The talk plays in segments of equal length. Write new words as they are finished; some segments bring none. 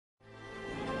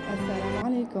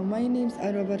Assalamualaikum, my name is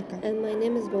Arwa&Mawada. And my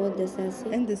name is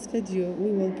Desuggestopedia. In this video,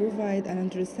 we will provide an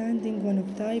understanding one of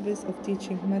types of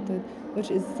teaching method,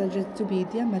 which is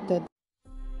Desuggestopedia method.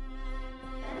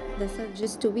 The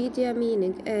Desuggestopedia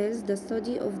meaning is the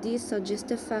study of these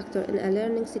suggestive factors in a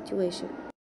learning situation.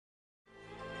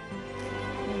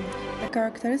 The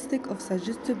characteristic of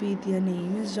Desuggestopedia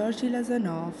name is Georgy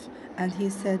Lazanov, and he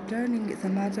said learning is a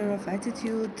matter of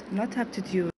attitude, not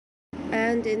aptitude.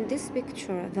 And in this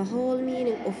picture, the whole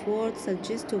meaning of word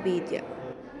Desuggestopedia.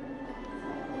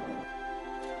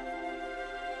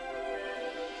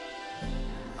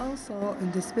 Also,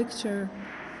 in this picture,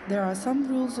 there are some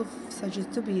rules of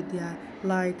Desuggestopedia,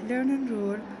 like learning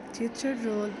rule, teacher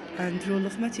rule, and rule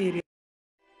of material.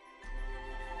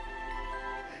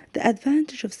 The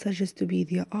advantage of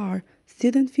Desuggestopedia are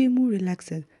students feel more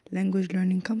relaxed, language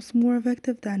learning comes more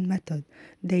effective than method,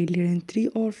 they learn 3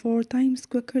 or 4 times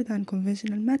quicker than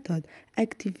conventional method,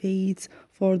 activates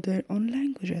for their own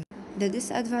languages. The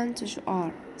disadvantages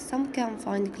are some can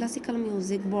find classical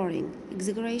music boring,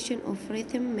 exaggeration of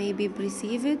rhythm may be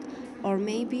perceived or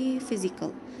may be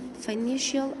physical,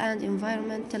 financial and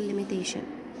environmental limitation.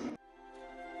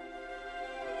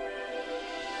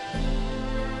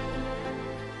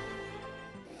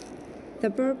 The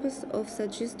purpose of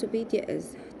Desuggestopedia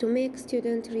is to make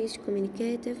students reach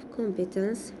communicative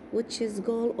competence, which is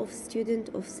goal of student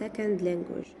of second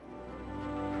language.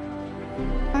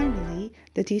 Finally,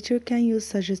 the teacher can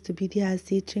use Desuggestopedia as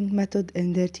teaching method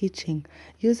in their teaching.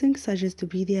 Using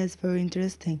Desuggestopedia is very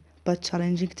interesting but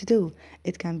challenging to do.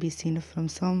 It can be seen from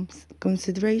some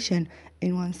consideration.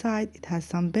 In one side, it has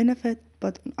some benefit,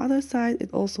 but on the other side,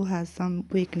 it also has some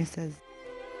weaknesses.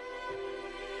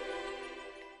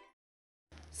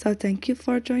 So thank you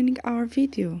for joining our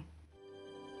video.